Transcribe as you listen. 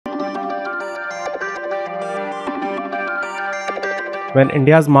When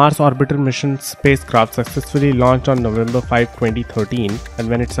India's Mars orbiter mission spacecraft successfully launched on November 5, 2013, and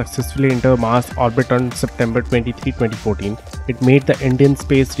when it successfully entered Mars orbit on September 23, 2014, it made the Indian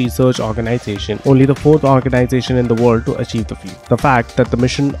Space Research Organization only the fourth organization in the world to achieve the feat. The fact that the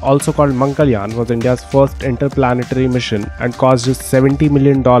mission, also called Mangalyaan, was India's first interplanetary mission and cost just $70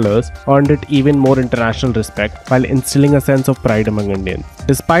 million earned it even more international respect while instilling a sense of pride among Indians.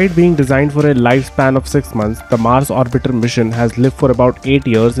 Despite being designed for a lifespan of 6 months, the Mars orbiter mission has lived for about 8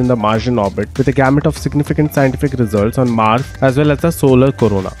 years in the Martian orbit with a gamut of significant scientific results on Mars as well as the solar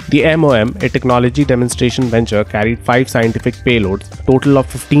corona. The MOM, a technology demonstration venture, carried 5 scientific payloads, total of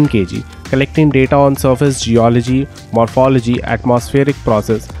 15 kg, collecting data on surface geology, morphology, atmospheric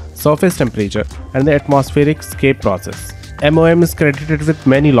process, surface temperature, and the atmospheric escape process. MOM is credited with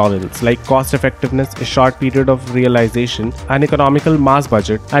many laurels like cost effectiveness, a short period of realization, an economical mass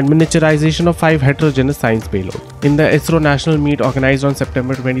budget, and miniaturization of 5 heterogeneous science payloads. In the ISRO National Meet organized on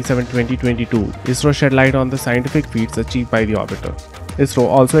September 27, 2022, ISRO shed light on the scientific feats achieved by the orbiter. ISRO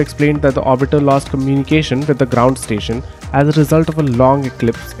also explained that the orbiter lost communication with the ground station as a result of a long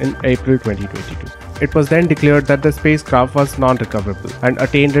eclipse in April 2022. It was then declared that the spacecraft was non-recoverable and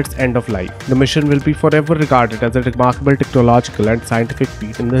attained its end of life. The mission will be forever regarded as a remarkable technological and scientific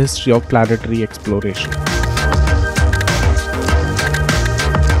feat in the history of planetary exploration.